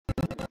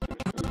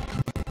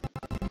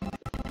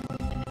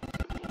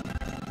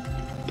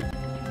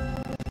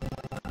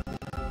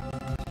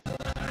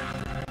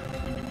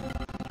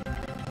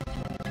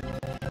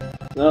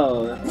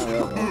No, that's not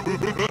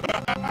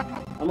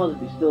that. I must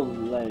be still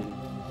lagging.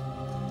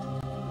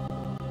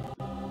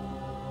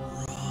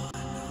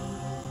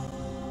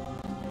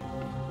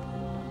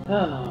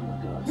 Oh my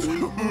god. See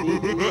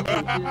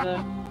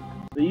that?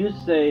 They used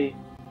to say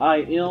I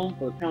am,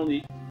 but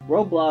apparently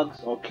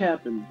Roblox are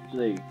capping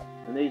today,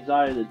 and they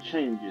decided to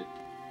change it.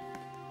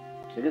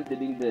 I guess they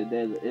think that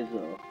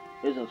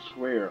is a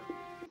swear.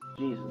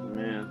 Jesus,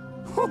 man.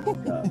 Oh my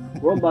god.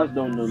 Roblox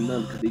don't know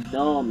nothing because they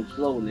dumb and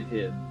slow in the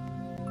head.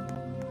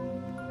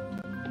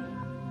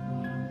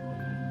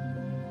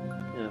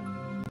 Yeah.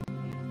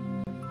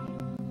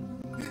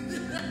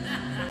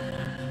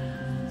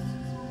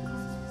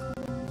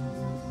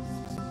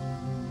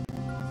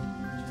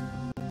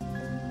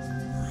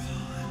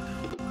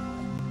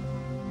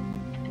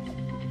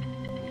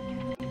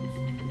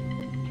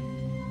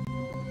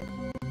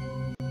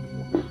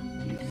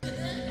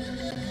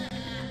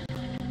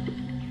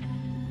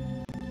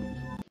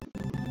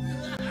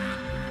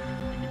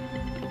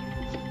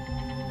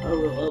 I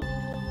will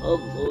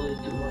upload it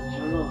to my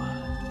channel.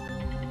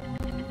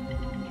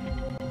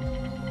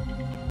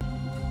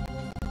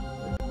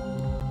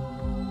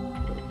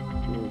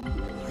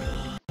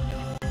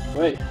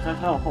 Wait, hold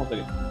on a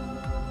second.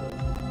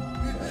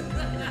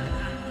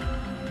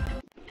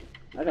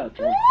 I got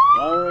some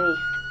flowers.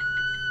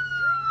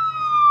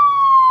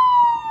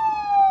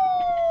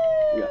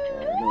 Yeah,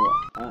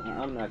 no,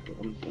 I'm not good.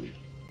 I'm sorry.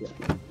 Yeah.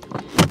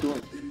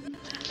 Doing.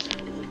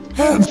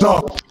 Hands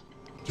up!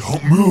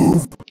 Don't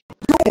move!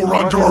 You're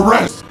under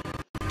arrest!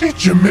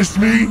 Did you miss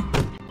me?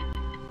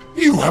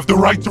 You have the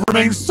right to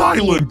remain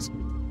silent!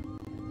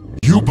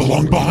 You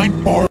belong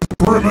behind bars,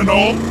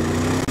 criminal!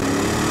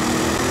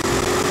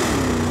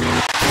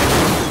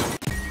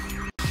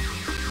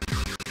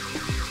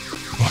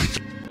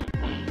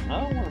 I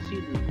don't want to see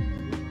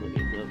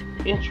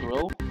the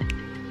intro.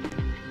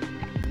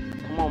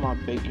 Come on, my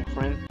bacon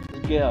friend.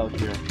 Let's get out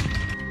here.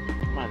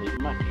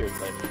 My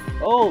character.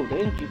 Oh, the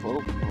innkeeper.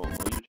 Oh, you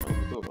showed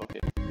the door.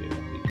 Okay.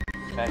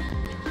 Okay.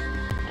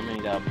 I mean,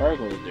 got a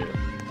burglar there.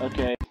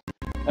 Okay.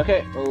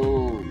 Okay.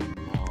 Oh.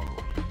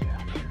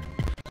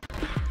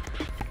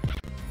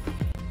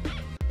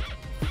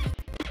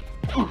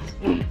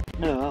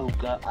 No. Oh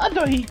god. I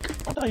thought he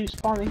was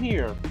spawning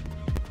here.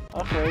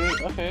 Okay.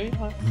 Change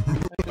it.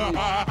 Oh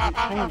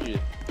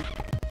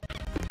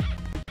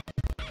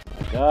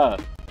my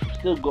god.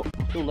 I'm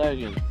still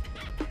lagging.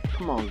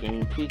 Come on,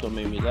 game. Please don't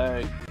make me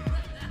lag.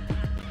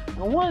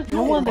 No one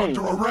thing.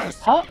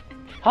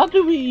 How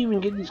do we even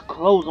get these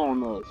clothes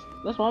on us?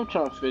 That's what I'm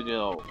trying to figure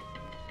out.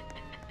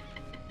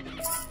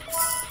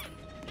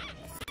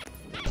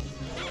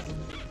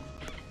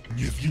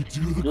 If you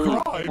do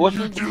the crime,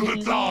 you do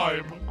the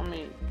time. I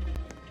mean,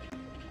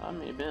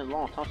 it's been a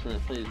long time since I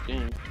played this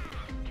game.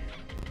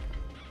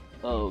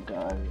 Oh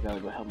god, I gotta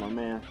go help my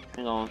man.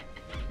 Hang on.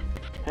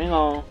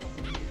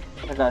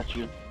 I got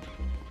you.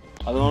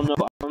 I don't know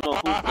who's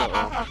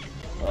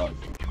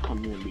come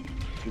near me.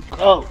 You go.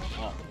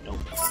 Oh, don't.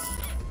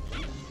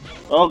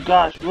 Oh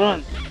gosh,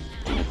 run.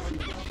 Oh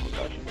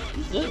gosh,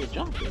 you good at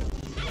jumping.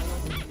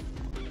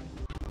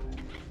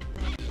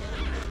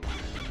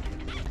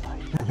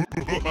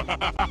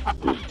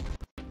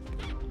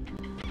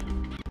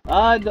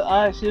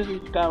 I seriously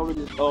forgot where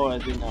this. Oh, I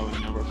did not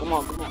remember. Come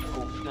on.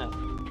 Oh snap.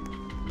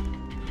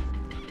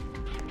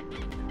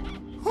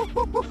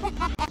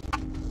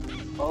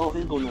 Oh,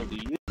 he's going after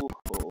you. Oh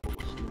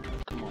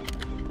snap. Come on.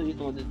 Please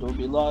don't let this door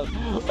be locked.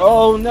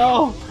 Oh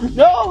no!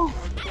 No!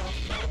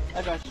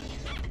 I got you.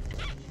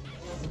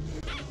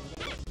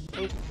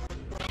 Hey.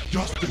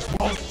 Justice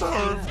well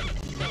served.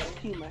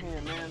 Keep my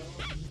hand, man.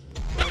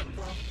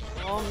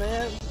 Oh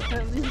man,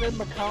 at least let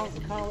my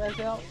comrades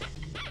out.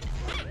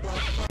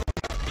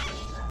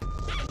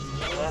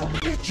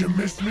 Did you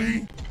miss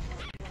me?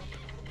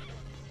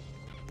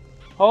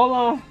 Hold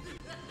on.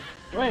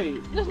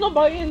 Wait, there's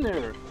nobody in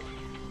there.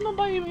 There's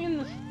nobody even in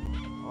this.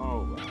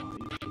 Oh wow.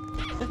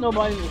 There's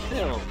nobody in the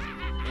cell.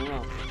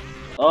 Yeah.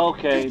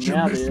 Okay, Did you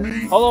now miss there.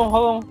 me? Hold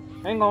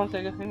on. Hang on a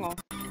second. Hang on.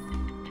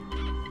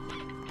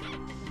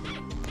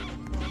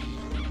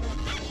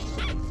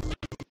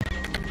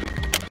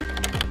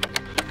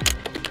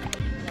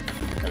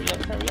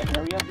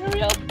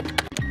 Hurry up.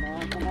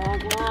 Come on.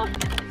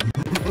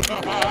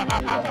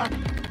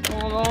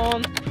 Hold on.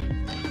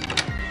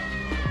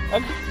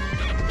 Okay.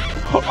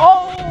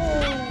 Oh!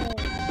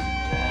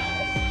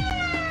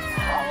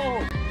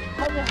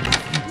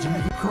 You do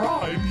the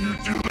crime, you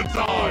do the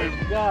time.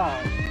 Oh,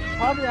 God.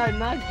 How did I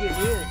not get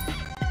hit?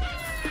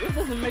 This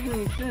doesn't make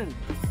any sense.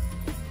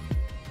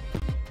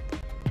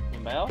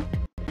 Anybody else?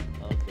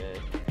 Okay.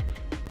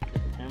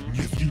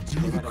 If you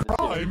do the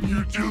crime,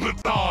 you do the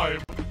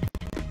time.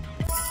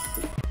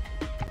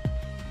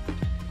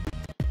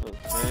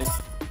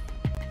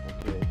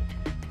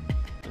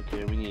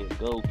 Okay, we need a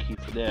gold key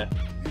for that.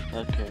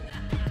 Okay.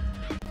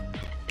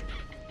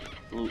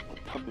 Blue,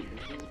 probably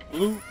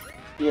blue?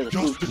 Yeah, the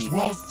blue key. Justice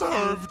well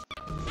served!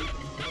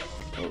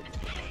 Oh,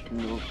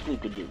 no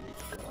sleepy-doo.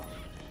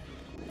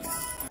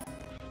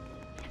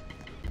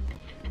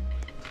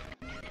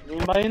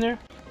 Anybody in there?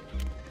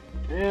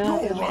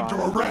 Yeah, You're under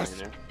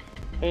arrest.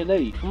 Hey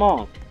lady, come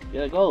on. You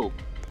gotta go.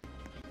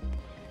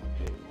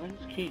 Okay, where's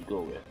this key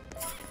go with?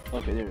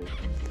 Okay, there it is.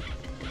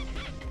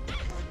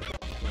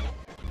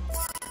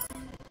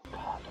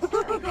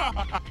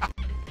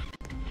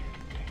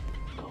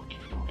 Go.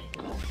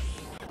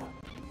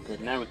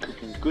 Good, now we're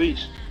cooking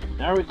grease.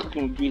 Now we're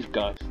cooking grease,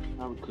 guys.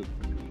 Now we're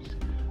cooking grease.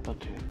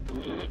 Okay.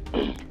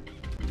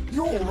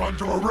 You're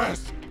under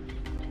arrest.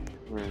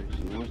 Where is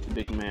he? Where's the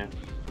big man?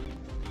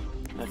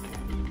 Okay.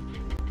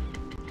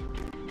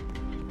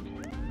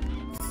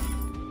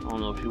 I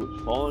don't know if she was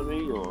following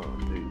me or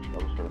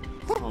that was her.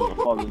 I don't know,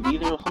 follow the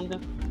leader or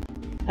something.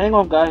 Hang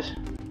on, guys.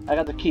 I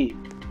got the key.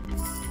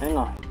 Hang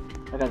on.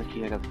 I got the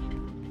key.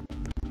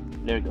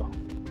 There we go.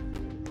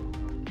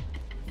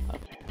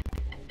 Okay.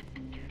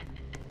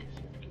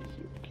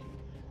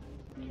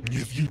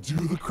 If you do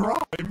the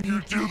crime, you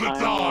do the I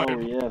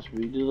time. know, yes,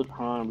 we do the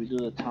crime, we do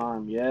the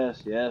time.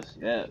 Yes. You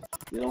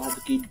don't have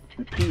to keep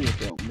repeating it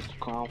though, Mr.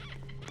 Clown.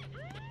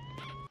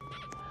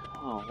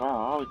 Oh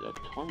wow, I was at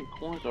 20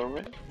 coins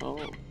already. Oh.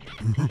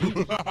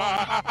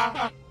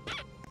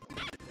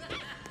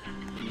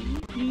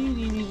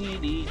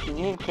 Can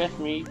you catch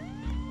me?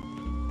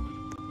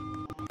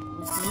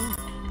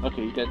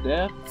 Okay, you got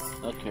that?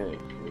 Okay.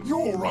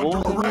 You're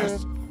under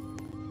arrest.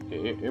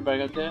 Okay, everybody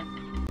got that?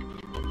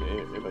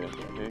 Okay, everybody got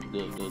that.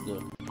 Okay,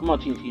 good. Come on,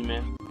 TNT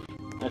man.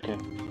 Okay.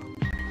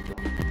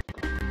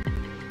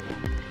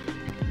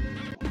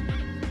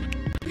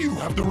 You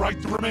have the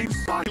right to remain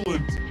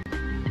silent.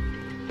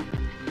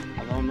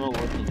 I don't know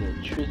what the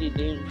tricky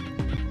thing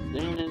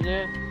is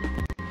there.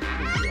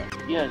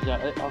 Yes, I've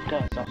got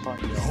it outside.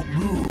 Don't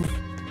move.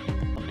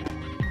 Okay.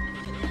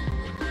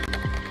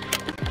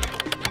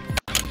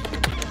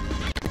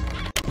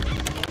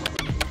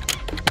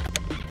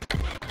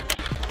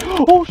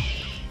 Oh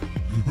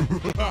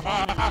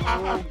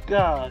oh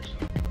gosh.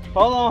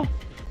 Hold on.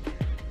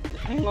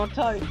 Hang on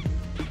tight.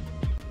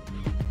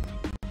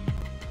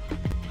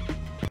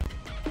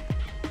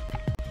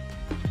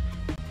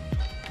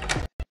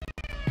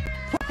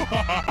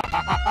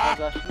 Oh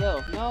gosh, no.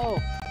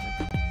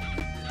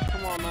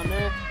 Come on, my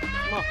man.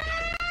 Come on.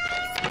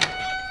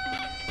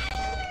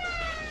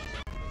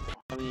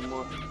 I need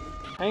more.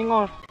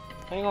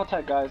 Hang on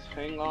tight, guys.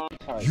 Hang on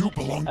tight. You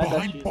belong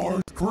behind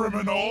bars,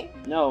 criminal.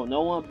 No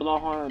one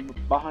belongs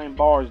behind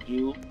bars,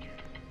 you.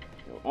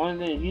 The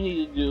only thing you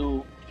need to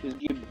do is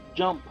get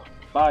jumped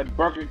by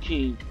Burger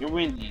King and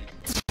Wendy's.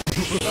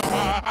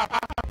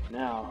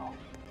 Now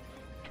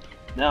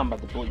I'm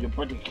about to blow your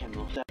birthday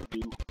candles out,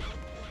 dude.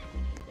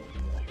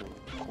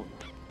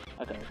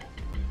 I got it.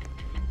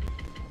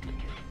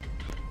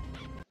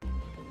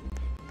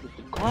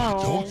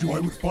 I told you I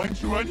would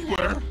find you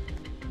anywhere.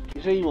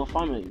 You say you will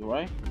find me,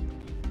 right?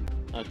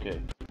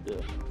 Okay,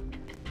 good.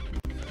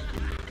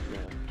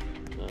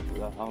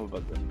 Yeah. I'm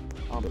about to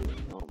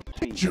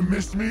Did you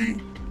miss me?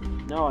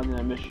 No, I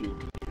didn't miss you.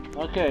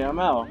 Okay, I'm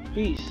out.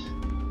 Peace.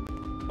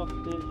 Fuck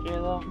this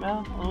yellow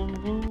mouth.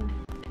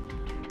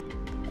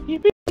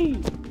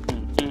 Yippee!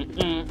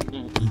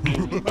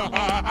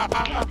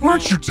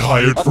 Aren't you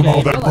tired from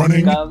all that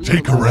running?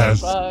 Take a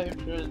rest. Share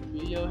the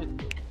video, hit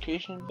the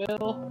notification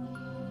bell.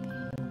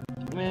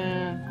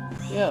 Man,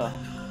 yeah.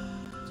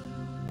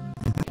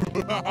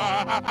 I'm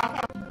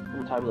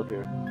gonna type it up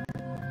here.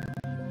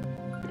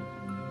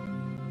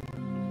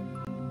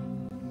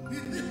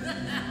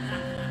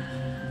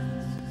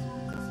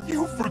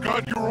 You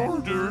forgot your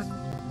order.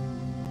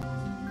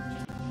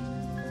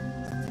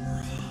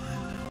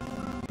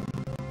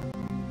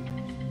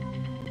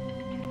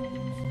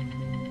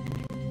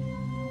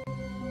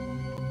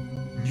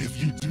 If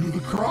you do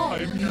the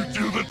crime, you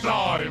do the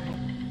time.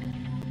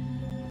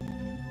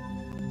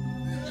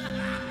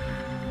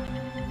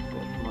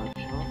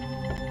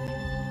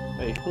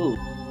 Hey, who?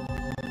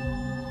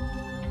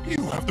 You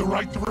have the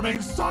right to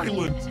remain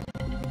silent.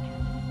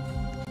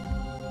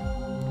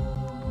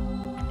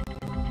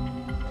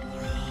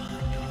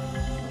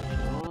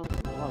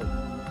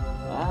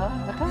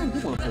 I kind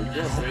of do want to play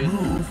jailbreak.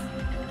 Move.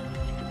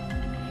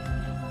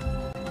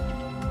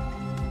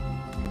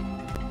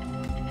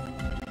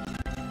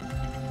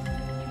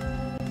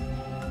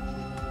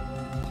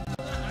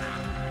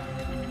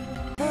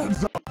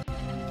 Hands up.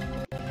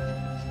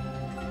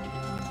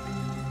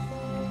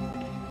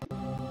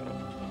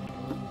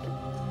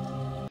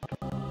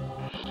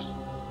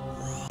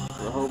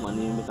 I hope my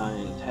name is not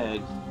in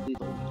tags. Please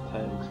don't use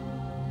tags.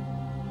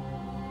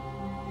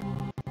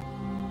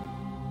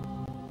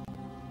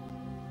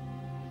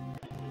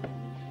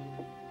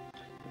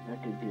 If I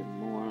could get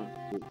more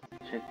to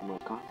check my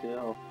content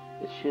out,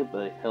 it should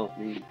help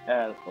me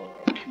add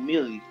a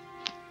community.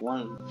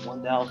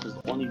 $1 is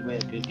the only way I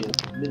could get a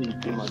community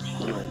to my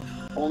channel.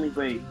 Only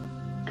way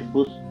I can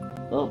boost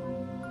up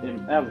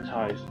and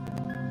advertise